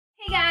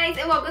Hey guys,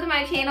 and welcome to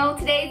my channel.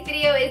 Today's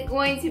video is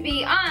going to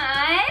be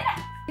on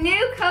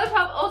new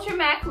Colourpop Ultra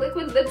Matte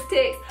Liquid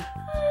Lipsticks.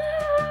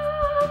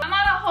 I'm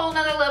on a whole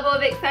nother level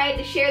of excited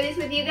to share these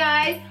with you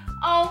guys.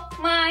 Oh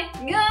my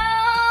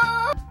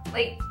god!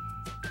 Like,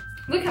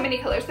 look how many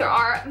colors there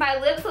are. My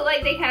lips look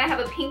like they kind of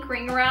have a pink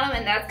ring around them,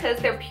 and that's because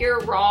they're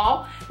pure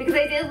raw. Because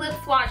I did lip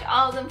swatch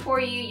all of them for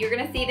you. You're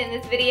gonna see it in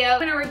this video. I'm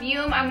gonna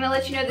review them. I'm gonna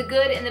let you know the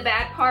good and the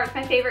bad parts,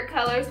 my favorite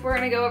colors. We're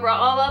gonna go over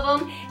all of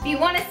them. If you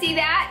want to see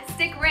that,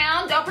 stick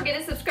around. Don't forget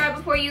to subscribe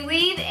before you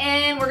leave,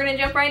 and we're gonna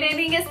jump right in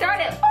and get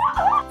started.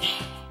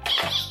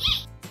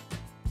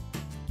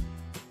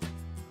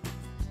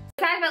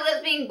 Besides my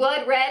lips being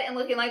blood red and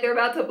looking like they're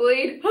about to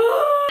bleed,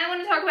 I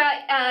want to talk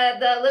about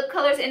the lip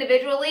colors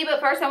individually, but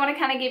first I want to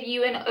kind of give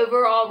you an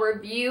overall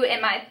review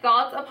and my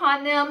thoughts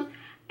upon them.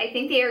 I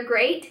think they are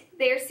great.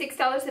 They are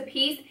 $6 a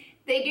piece.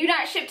 They do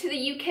not ship to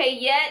the UK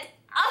yet.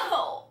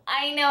 Oh,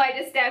 I know I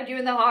just stabbed you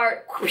in the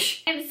heart.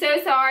 I'm so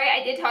sorry.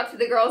 I did talk to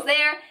the girls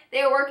there.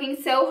 They are working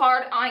so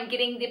hard on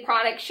getting the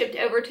product shipped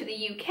over to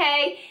the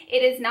UK.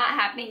 It is not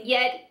happening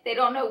yet. They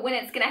don't know when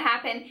it's going to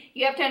happen.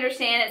 You have to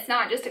understand it's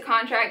not just a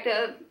contract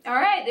of, all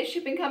right, this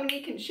shipping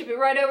company can ship it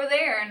right over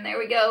there, and there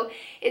we go.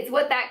 It's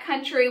what that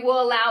country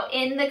will allow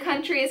in the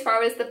country as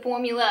far as the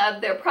formula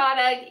of their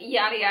product,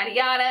 yada, yada,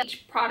 yada.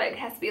 Each product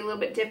has to be a little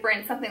bit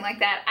different, something like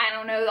that. I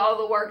don't know all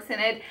the works in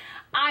it.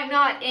 I'm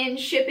not in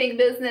shipping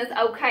business,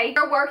 okay?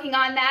 They're working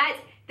on that.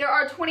 There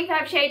are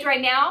 25 shades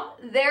right now.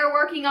 They're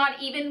working on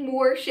even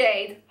more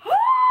shades.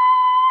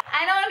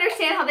 I don't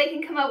understand how they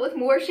can come up with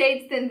more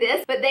shades than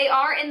this, but they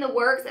are in the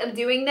works of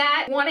doing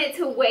that. Wanted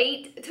to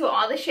wait till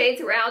all the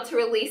shades were out to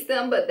release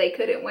them, but they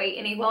couldn't wait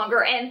any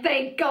longer, and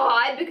thank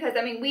God, because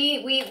I mean,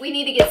 we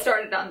need to get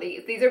started on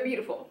these. These are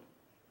beautiful.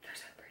 They're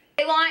so pretty.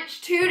 They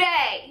launched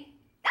today.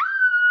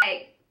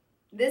 Like,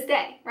 this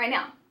day, right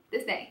now.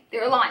 This day.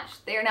 They're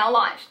launched. They are now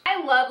launched.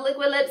 I love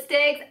liquid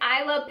lipsticks.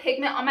 I love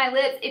pigment on my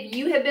lips. If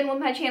you have been with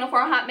my channel for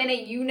a hot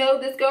minute, you know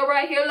this girl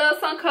right here loves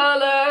some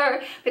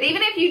color. But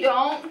even if you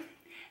don't,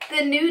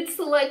 the nude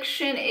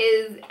selection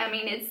is, I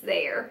mean, it's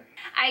there.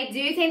 I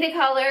do think the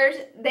colors,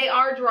 they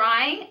are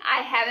drying.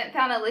 I haven't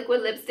found a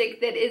liquid lipstick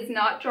that is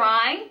not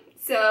drying.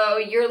 So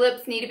your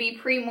lips need to be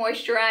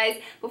pre-moisturized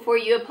before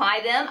you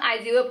apply them.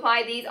 I do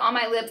apply these on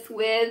my lips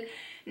with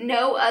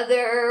no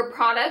other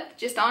product,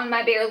 just on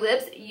my bare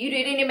lips. You do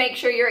need to make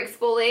sure you're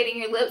exfoliating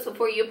your lips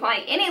before you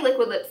apply any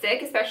liquid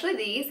lipstick, especially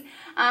these,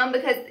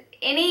 because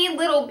any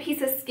little piece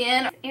of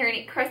skin or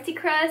any crusty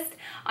crust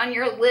on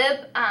your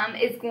lip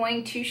is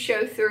going to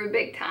show through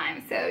big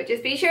time. So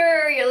just be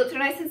sure your lips are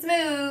nice and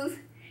smooth.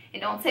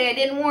 And don't say I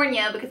didn't warn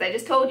you, because I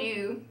just told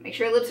you, make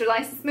sure your lips are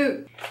nice and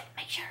smooth.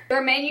 Make sure.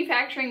 Their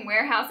manufacturing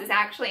warehouse is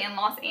actually in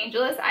Los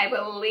Angeles, I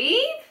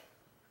believe.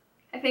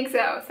 I think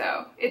so.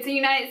 So it's a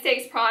United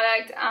States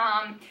product.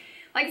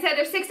 Like I said,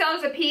 they're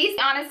 $6 a piece.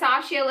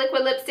 Anastasia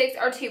liquid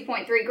lipsticks are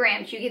 2.3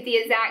 grams. You get the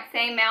exact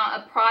same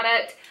amount of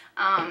product.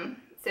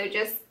 So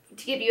just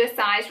to give you a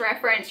size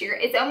reference,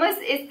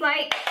 it's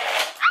like,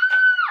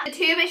 the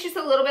tube is just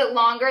a little bit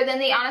longer than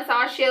the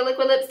Anastasia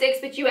liquid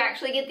lipsticks, but you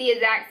actually get the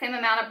exact same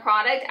amount of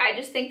product. I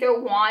just think their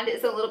wand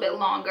is a little bit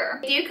longer.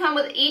 They do come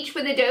with each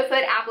with a doe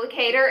foot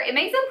applicator. It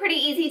makes them pretty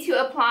easy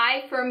to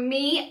apply. For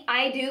me,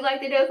 I do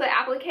like the doe foot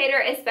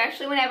applicator,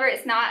 especially whenever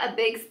it's not a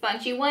big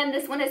spongy one.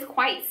 This one is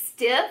quite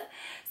stiff.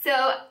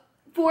 So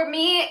for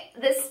me,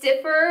 the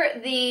stiffer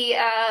the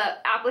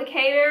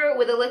applicator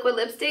with a liquid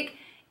lipstick,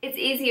 it's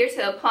easier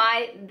to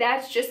apply.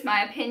 That's just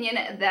my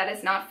opinion. That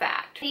is not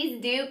fact. These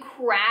do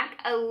crack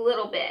a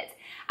little bit.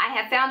 I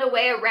have found a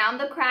way around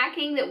the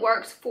cracking that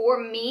works for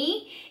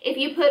me. If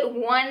you put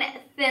one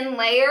thin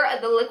layer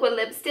of the liquid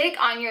lipstick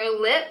on your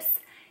lips,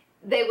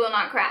 they will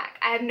not crack.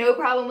 I have no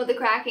problem with the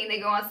cracking. They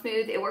go on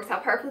smooth. It works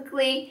out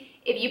perfectly.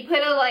 If you put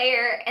a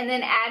layer and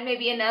then add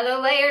maybe another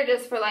layer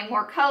just for like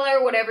more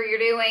color, whatever you're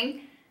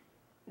doing,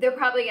 they're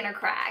probably gonna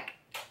crack.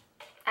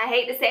 I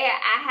hate to say it,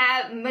 I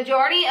have,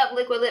 majority of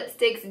liquid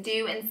lipsticks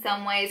do in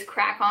some ways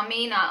crack on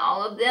me, not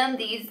all of them.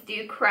 These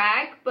do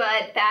crack,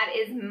 but that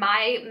is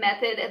my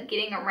method of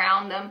getting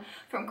around them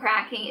from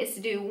cracking, is to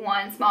do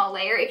one small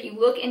layer. If you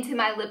look into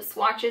my lip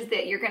swatches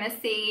that you're gonna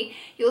see,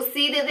 you'll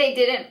see that they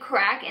didn't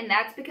crack, and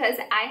that's because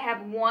I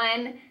have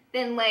one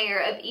thin layer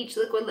of each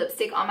liquid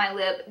lipstick on my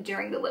lip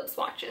during the lip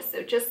swatches.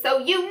 So just so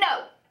you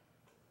know,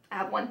 I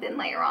have one thin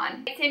layer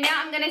on. So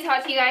now I'm going to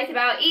talk to you guys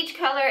about each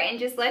color and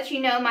just let you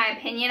know my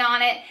opinion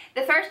on it.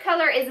 The first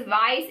color is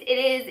Vice. It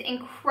is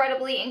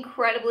incredibly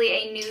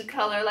a nude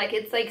color. Like,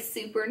 it's like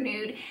super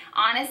nude.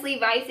 Honestly,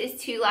 Vice is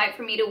too light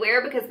for me to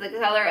wear because the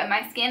color of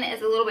my skin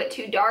is a little bit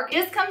too dark. It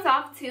just comes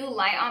off too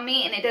light on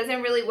me and it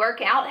doesn't really work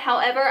out.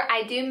 However,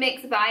 I do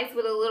mix Vice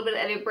with a little bit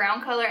of a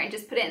brown color and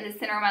just put it in the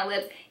center of my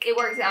lips. It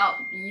works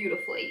out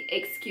beautifully.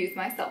 Excuse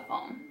my cell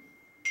phone.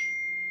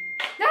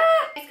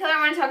 Next color I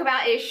want to talk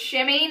about is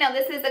Shimmy. Now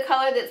this is the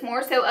color that's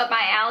more so up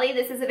my alley.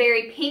 This is a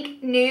very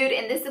pink nude,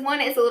 and this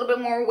one is a little bit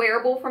more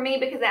wearable for me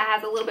because it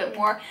has a little bit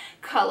more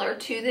color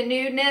to the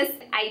nudeness.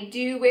 I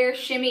do wear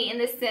Shimmy in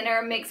the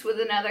center mixed with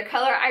another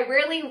color. I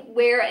rarely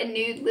wear a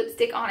nude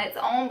lipstick on its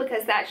own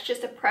because that's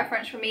just a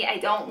preference for me. I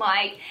don't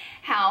like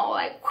how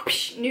like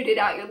whoosh, nuded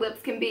out your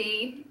lips can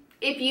be.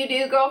 If you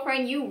do,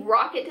 girlfriend, you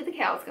rock it till the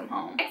cows come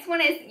home. Next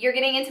one is you're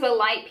getting into a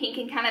light pink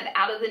and kind of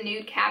out of the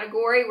nude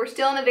category. We're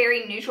still in a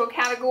very neutral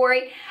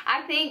category.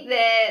 I think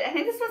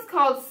this one's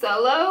called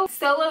Solow.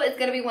 Solow is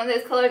gonna be one of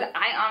those colors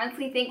I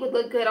honestly think would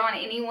look good on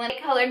anyone.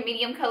 Light colored,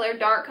 medium color,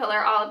 dark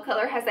color, olive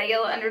color, has that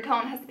yellow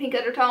undertone, has the pink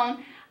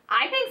undertone.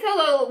 I think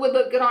Solow would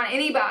look good on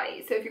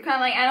anybody. So if you're kind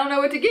of like, I don't know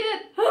what to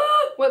get,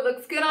 what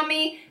looks good on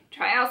me,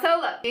 try out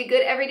Solow. Be a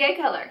good everyday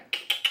color.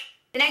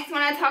 The next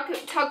one I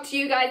talk to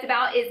you guys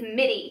about is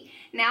Midi.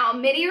 Now,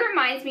 Midi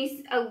reminds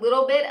me a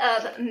little bit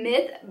of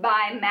Myth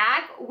by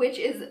MAC, which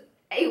is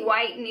a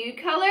white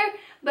nude color,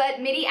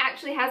 but Midi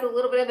actually has a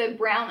little bit of a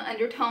brown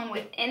undertone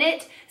within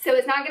it, so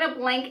it's not gonna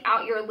blank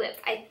out your lips.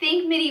 I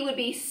think Midi would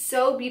be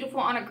so beautiful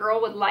on a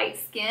girl with light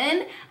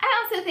skin.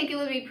 I also think it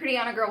would be pretty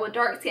on a girl with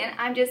dark skin.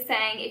 I'm just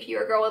saying, if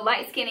you're a girl with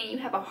light skin and you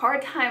have a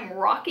hard time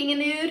rocking a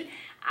nude,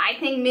 I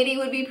think Midi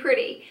would be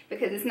pretty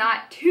because it's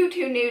not too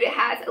nude. It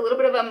has a little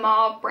bit of a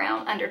mauve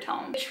brown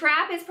undertone. The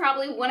Trap is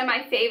probably one of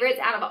my favorites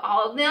out of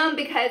all of them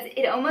because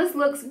it almost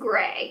looks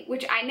gray,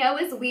 which I know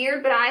is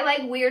weird, but I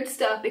like weird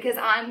stuff because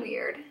I'm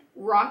weird.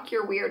 Rock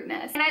your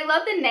weirdness. And I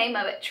love the name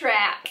of it,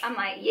 Trap. I'm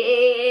like,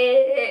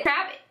 yeah.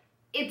 Trap,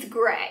 it's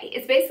gray.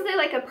 It's basically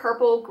like a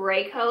purple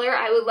gray color.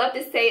 I would love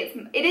to say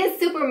it is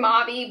super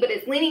mauve-y, but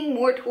it's leaning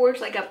more towards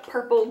like a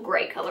purple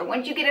gray color.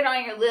 Once you get it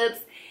on your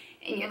lips,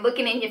 and you're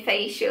looking in your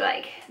face, you're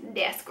like,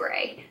 that's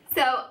gray.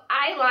 So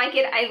I like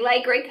it. I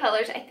like gray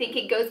colors. I think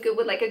it goes good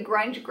with like a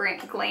grunge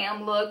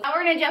glam look. Now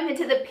we're gonna jump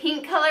into the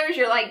pink colors.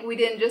 You're like, we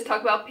didn't just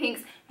talk about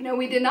pinks. No,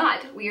 we did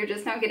not. We are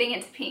just now getting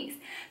into pinks.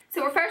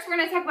 So first we're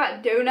gonna talk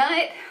about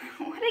Donut.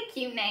 What a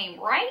cute name,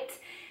 right?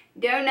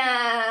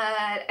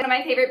 Donut, one of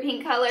my favorite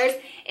pink colors.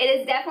 It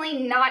is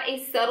definitely not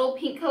a subtle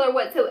pink color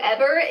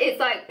whatsoever. It's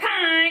like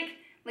pink,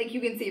 like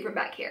you can see from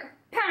back here.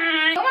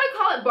 I don't want to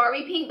call it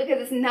Barbie pink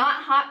because it's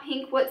not hot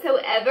pink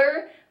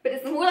whatsoever, but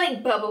it's more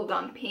like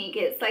bubblegum pink.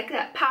 It's like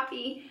that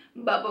poppy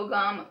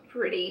bubblegum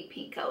pretty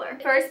pink color.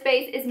 First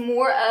base is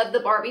more of the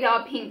Barbie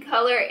doll pink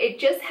color. It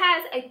just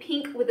has a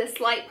pink with a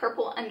slight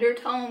purple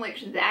undertone,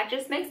 which that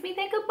just makes me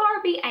think of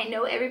Barbie. I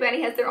know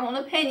everybody has their own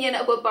opinion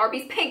of what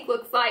Barbie's pink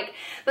looks like,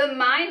 but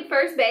mine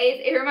first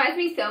base, it reminds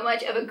me so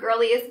much of a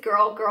girliest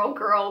girl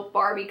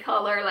Barbie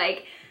color.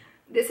 Like,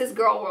 this is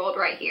girl world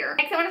right here.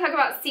 Next I want to talk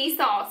about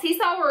Seesaw.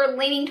 Seesaw, we're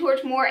leaning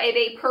towards more of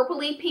a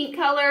purpley pink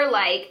color,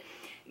 like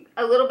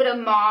a little bit of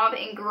mauve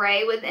and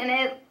gray within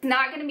it. It's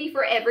not going to be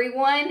for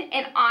everyone,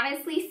 and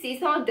honestly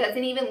Seesaw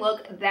doesn't even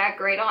look that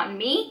great on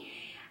me.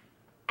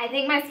 I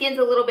think my skin's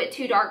a little bit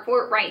too dark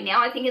for it right now.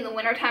 I think in the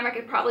wintertime I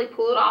could probably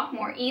pull it off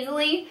more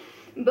easily,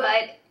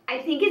 but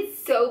I think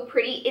it's so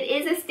pretty.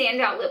 It is a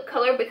standout lip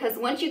color because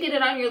once you get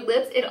it on your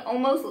lips, it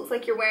almost looks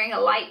like you're wearing a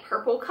light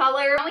purple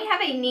color. Now we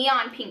have a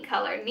neon pink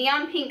color.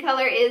 Neon pink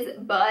color is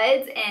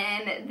Buds,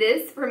 and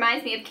this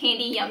reminds me of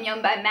Candy Yum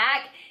Yum by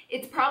MAC.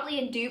 It's probably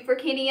a dupe for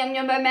Candy Yum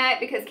Yum by MAC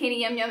because Candy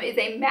Yum Yum is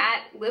a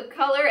matte lip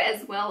color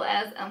as well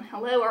as,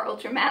 hello, our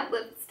ultra matte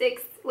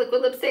lipsticks,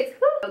 liquid lipsticks.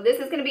 So this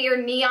is going to be your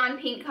neon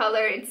pink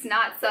color. It's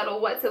not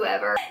subtle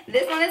whatsoever.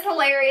 This one is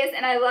hilarious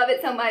and I love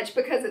it so much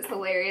because it's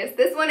hilarious.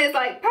 This one is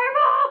like purple.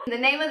 The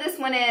name of this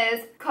one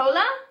is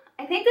Koala.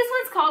 I think this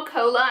one's called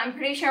Koala. I'm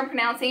pretty sure I'm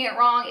pronouncing it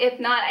wrong. If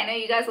not, I know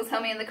you guys will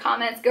tell me in the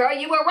comments, girl,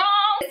 you were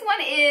wrong. This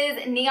one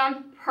is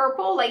neon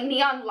purple, like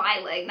neon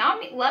lilac.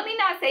 Let me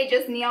not say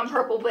just neon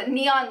purple, but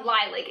neon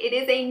lilac. It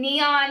is a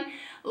neon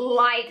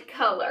light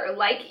color.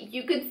 Like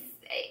you could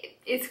say,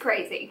 it's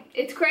crazy.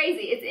 It's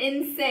crazy. It's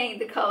insane,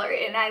 the color,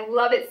 and I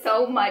love it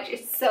so much.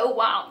 It's so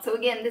wild. So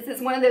again, this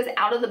is one of those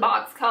out of the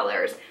box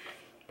colors.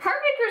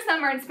 Perfect for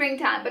summer and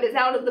springtime, but it's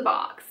out of the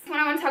box. What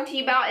I want to talk to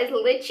you about is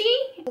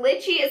Lychee.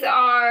 Lychee is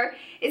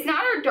it's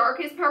not our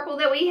darkest purple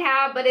that we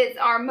have, but it's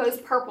our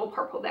most purple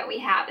that we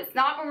have. It's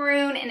not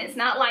maroon and it's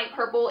not light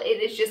purple. It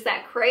is just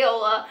that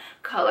Crayola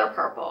color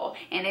purple.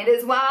 And it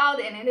is wild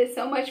and it is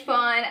so much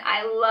fun.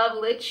 I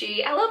love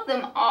Lychee. I love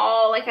them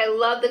all. Like, I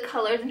love the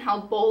colors and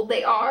how bold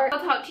they are.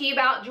 I'll talk to you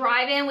about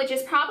Drive-In, which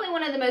is probably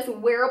one of the most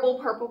wearable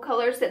purple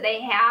colors that they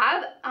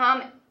have.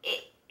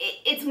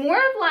 It's more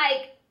of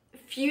like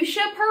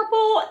fuchsia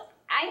purple.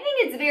 I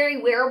think it's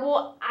very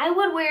wearable. I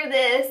would wear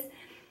this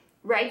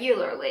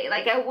regularly.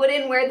 Like, I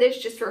wouldn't wear this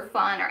just for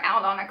fun or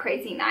out on a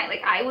crazy night.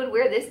 Like, I would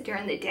wear this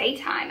during the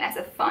daytime as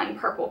a fun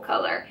purple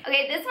color.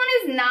 Okay, this one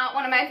is not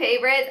one of my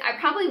favorites. I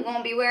probably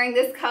won't be wearing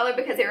this color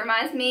because it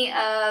reminds me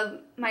of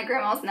my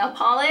grandma's nail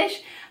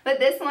polish, but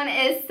this one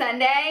is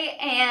Sundae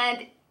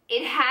and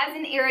it has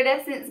an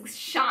iridescent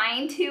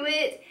shine to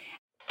it.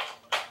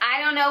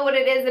 I don't know what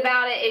it is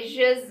about it. It's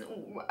just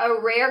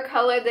a rare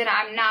color that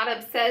I'm not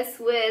obsessed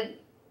with.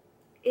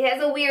 It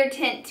has a weird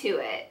tint to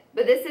it.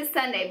 but this is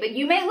Sundae, but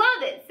you may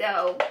love it.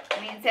 So,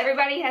 I mean,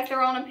 everybody has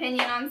their own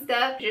opinion on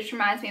stuff. It just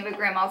reminds me of a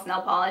grandma's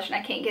nail polish, and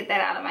I can't get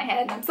that out of my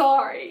head. I'm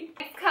sorry.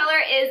 Next color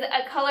is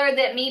a color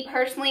that me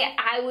personally,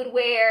 I would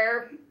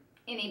wear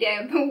any day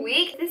of the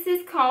week. This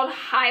is called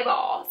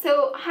Highball.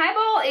 So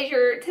Highball is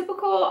your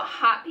typical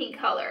hot pink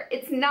color.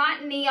 It's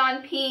not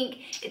neon pink.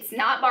 It's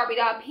not Barbie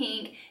doll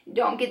pink.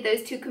 Don't get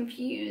those two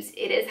confused.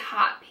 It is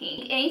hot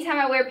pink. Anytime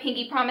I wear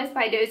Pinky Promise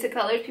by Dose of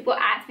Colors, people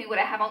ask me what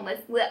I have on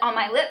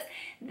my lips.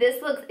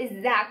 This looks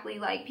exactly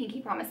like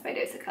Pinky Promise by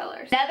Dose of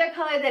Colors. Another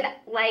color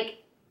that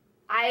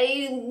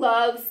I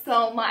love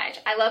so much.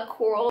 I love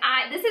coral.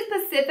 This is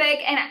Pacific,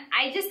 and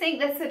I just think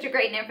that's such a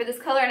great name for this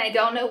color, and I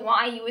don't know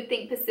why you would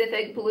think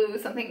Pacific blue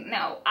something.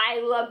 No,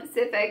 I love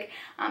Pacific.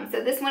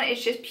 So this one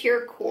is just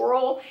pure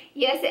coral.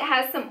 Yes, it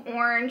has some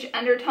orange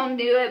undertone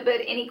to it,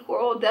 but any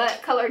coral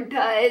color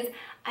does.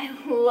 I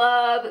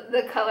love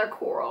the color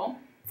coral.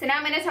 So now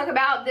I'm going to talk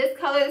about this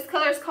color. This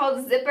color is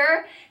called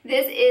Zipper.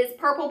 This is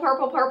purple,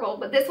 purple, purple,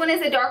 but this one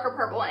is a darker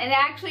purple, and it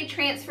actually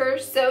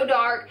transfers so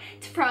dark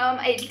from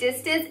a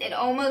distance. It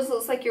almost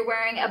looks like you're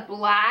wearing a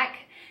black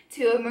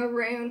to a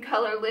maroon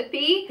color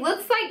lippy.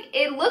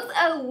 It looks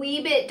a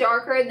wee bit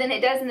darker than it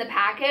does in the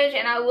package,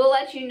 and I will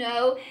let you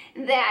know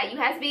that you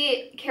have to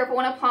be careful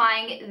when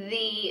applying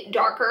the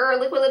darker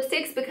liquid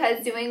lipsticks,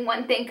 because doing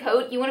one thin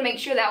coat, you want to make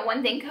sure that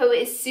one thin coat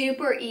is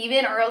super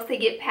even, or else they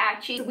get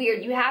patchy. It's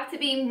weird. You have to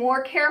be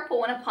more careful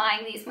when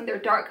applying these when they're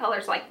dark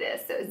colors like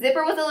this. So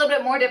Zipper was a little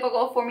bit more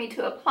difficult for me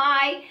to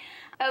apply.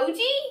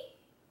 Orgy?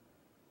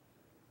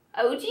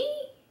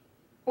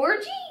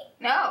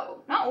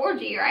 No, not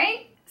Orgy,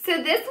 right?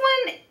 So this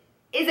one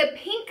is a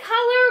pink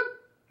color,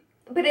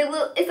 but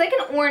it's like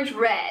an orange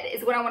red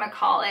is what I want to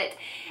call it.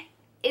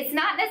 It's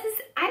not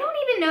necessarily, I don't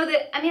even know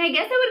that, I mean, I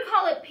guess I would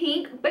call it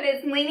pink, but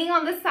it's leaning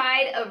on the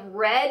side of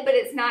red, but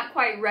it's not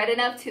quite red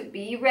enough to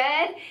be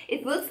red.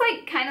 It looks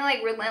like kind of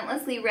like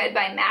Relentlessly Red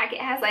by MAC. It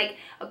has like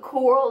a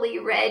corally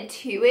red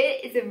to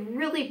it. It's a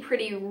really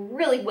pretty,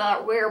 really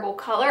well wearable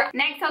color.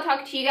 Next, I'll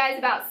talk to you guys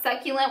about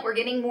Succulent. We're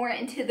getting more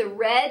into the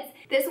reds.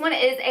 This one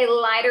is a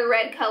lighter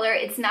red color.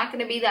 It's not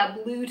going to be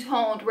that blue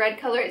toned red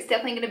color. It's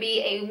definitely going to be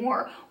a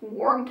more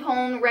warm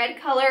tone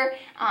red color.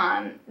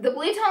 The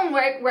blue tone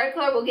red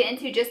color we'll get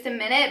into just a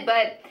minute,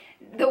 but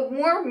the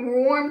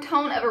warm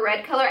tone of a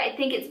red color, I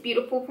think it's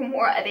beautiful for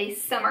more of a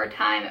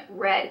summertime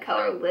red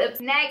color lips.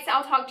 Next,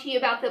 I'll talk to you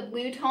about the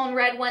blue tone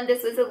red one.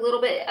 This is a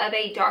little bit of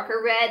a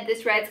darker red.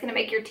 This red's gonna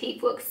make your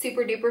teeth look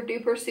super duper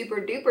duper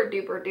super duper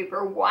duper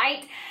duper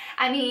white.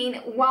 I mean,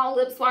 while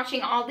lip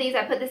swatching all these,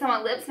 I put this on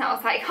my lips and I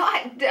was like,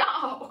 hot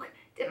dog,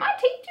 did my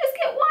teeth just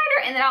get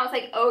whiter? And then I was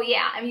like, oh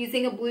yeah, I'm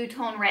using a blue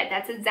tone red.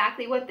 That's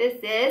exactly what this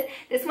is.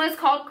 This one is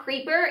called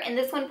Creeper, and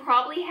this one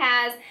probably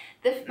has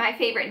my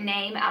favorite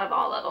name out of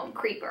all of them,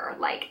 Creeper.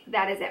 Like,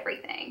 that is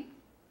everything.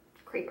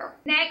 Creeper.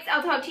 Next,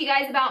 I'll talk to you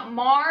guys about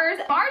Mars.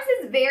 Mars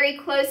is very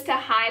close to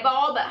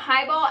Highball, but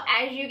Highball,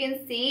 as you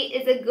can see,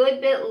 is a good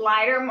bit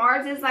lighter.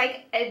 Mars is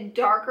like a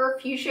darker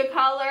fuchsia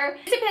color.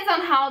 It depends on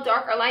how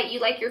dark or light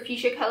you like your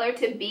fuchsia color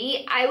to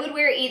be. I would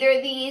wear either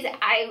of these.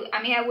 I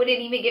mean, I wouldn't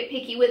even get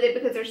picky with it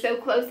because they're so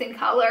close in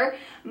color,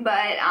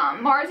 but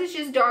Mars is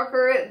just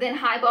darker than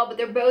Highball, but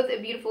they're both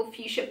a beautiful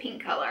fuchsia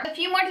pink color. A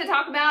few more to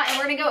talk about, and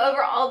we're gonna go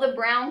over all the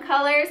brown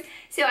colors.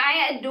 So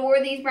I adore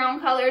these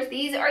brown colors.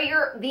 These are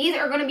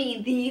gonna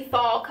be the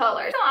fall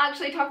colors. I'll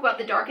actually talk about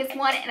the darkest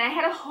one, and I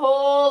had a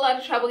whole lot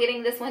of trouble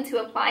getting this one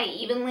to apply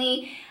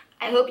evenly.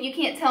 I hope you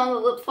can't tell in the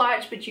lip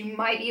swatch, but you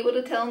might be able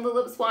to tell in the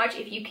lip swatch.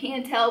 If you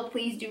can tell,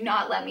 please do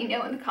not let me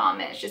know in the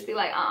comments. Just be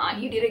like,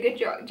 you did a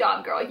good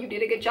job, girl. You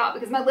did a good job,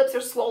 because my lips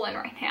are swollen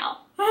right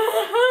now.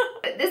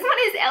 This one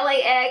is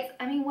LAX.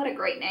 I mean, what a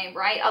great name,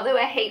 right? Although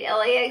I hate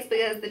LAX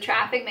because the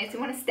traffic makes me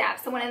want to stab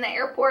someone in the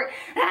airport.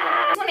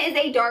 This one is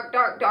a dark,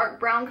 dark, dark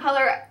brown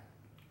color.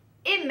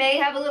 It may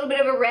have a little bit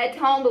of a red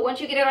tone, but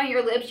once you get it on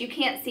your lips, you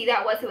can't see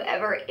that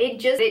whatsoever. It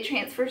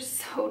transfers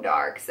so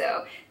dark.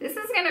 So this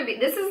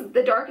is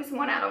the darkest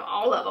one out of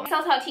all of them. So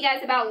I'll talk to you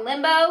guys about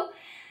Limbo.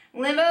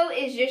 Limbo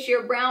is just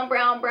your brown,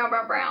 brown, brown,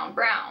 brown, brown,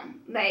 brown.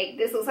 Like,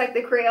 this looks like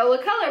the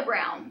Crayola color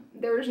brown.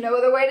 There's no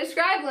other way to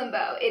describe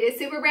Limbo. It is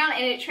super brown,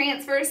 and it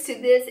transfers to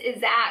this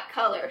exact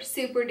color,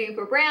 super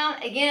duper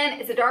brown. Again,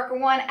 it's a darker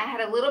one. I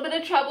had a little bit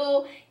of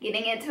trouble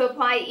getting it to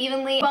apply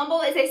evenly. Bumble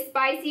is a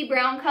spicy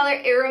brown color.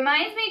 It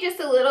reminds me just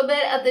a little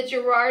bit of the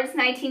Gerard's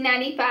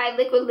 1995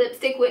 liquid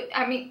lipstick,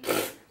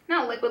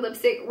 not liquid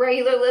lipstick,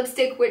 regular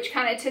lipstick, which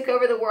kind of took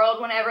over the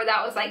world whenever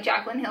that was like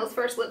Jaclyn Hill's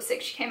first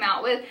lipstick she came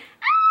out with.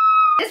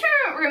 This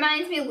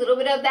reminds me a little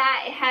bit of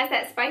that. It has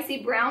that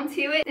spicy brown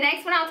to it. The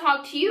next one I'll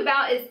talk to you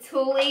about is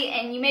Tulle,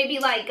 and you may be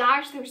like,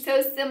 gosh, they're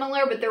so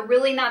similar, but they're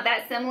really not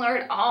that similar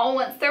at all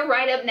once they're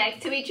right up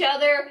next to each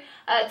other.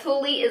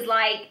 Tulle is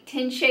like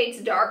 10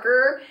 shades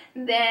darker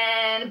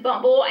than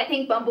Bumble. I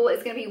think Bumble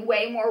is going to be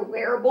way more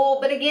wearable,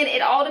 but again,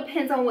 it all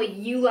depends on what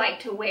you like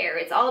to wear.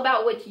 It's all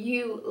about what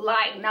you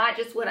like, not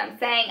just what I'm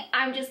saying.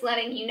 I'm just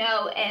letting you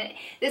know, and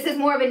this is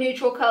more of a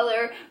neutral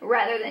color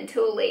rather than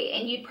Tulle,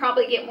 and you'd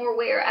probably get more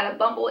wear out of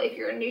Bumble if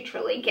you're a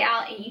neutrally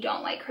gal and you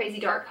don't like crazy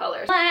dark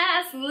colors.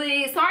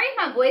 Lastly, sorry if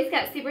my voice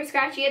got super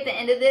scratchy at the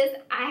end of this.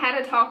 I had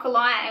to talk a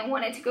lot and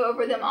wanted to go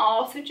over them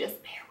all, so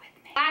just bear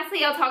with me.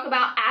 Lastly, I'll talk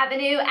about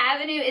Avenue.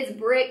 Avenue is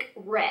brick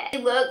red.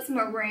 It looks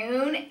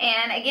maroon,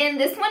 and again,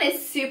 this one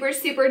is super,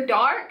 super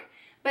dark,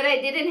 but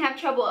I didn't have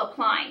trouble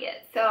applying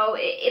it. So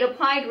it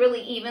applied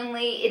really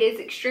evenly. It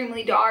is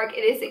extremely dark. It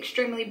is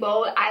extremely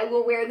bold. I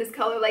will wear this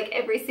color like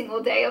every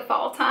single day of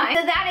fall time.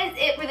 So that is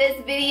it for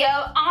this video.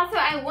 Also,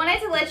 I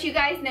wanted to let you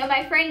guys know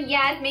my friend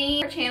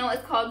Yasmin, her channel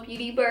is called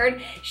Beauty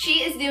Bird.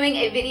 She is doing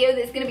a video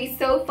that's gonna be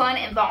so fun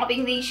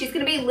involving these. She's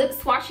gonna be lip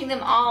swatching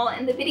them all,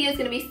 and the video is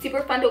gonna be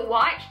super fun to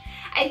watch.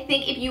 I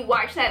think if you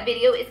watch that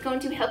video, it's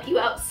going to help you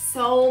out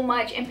so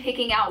much in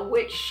picking out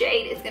which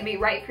shade is gonna be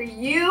right for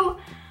you.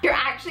 You're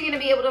actually going to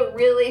be able to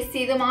really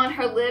see them on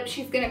her lips.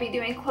 She's going to be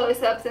doing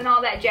close-ups and all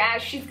that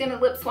jazz. She's going to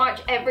lip swatch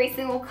every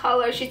single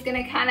color. She's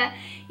going to kind of,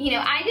 you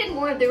know, I did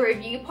more of the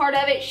review part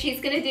of it. She's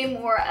going to do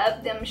more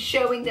of them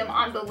showing them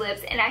on the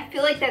lips, and I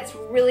feel like that's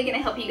really going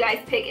to help you guys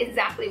pick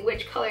exactly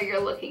which color you're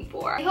looking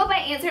for. I hope I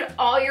answered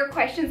all your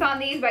questions on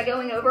these by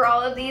going over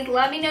all of these.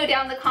 Let me know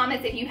down in the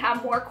comments if you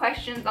have more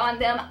questions on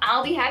them.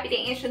 I'll be happy to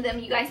answer them.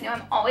 You guys know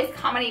I'm always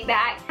commenting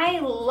back. I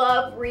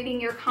love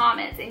reading your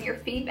comments and your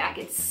feedback.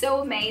 It's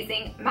so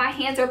amazing. My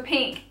hands are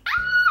pink.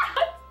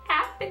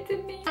 Happened to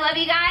me. I love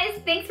you guys.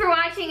 Thanks for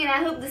watching, and I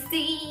hope to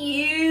see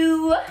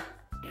you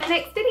in the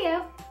next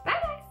video.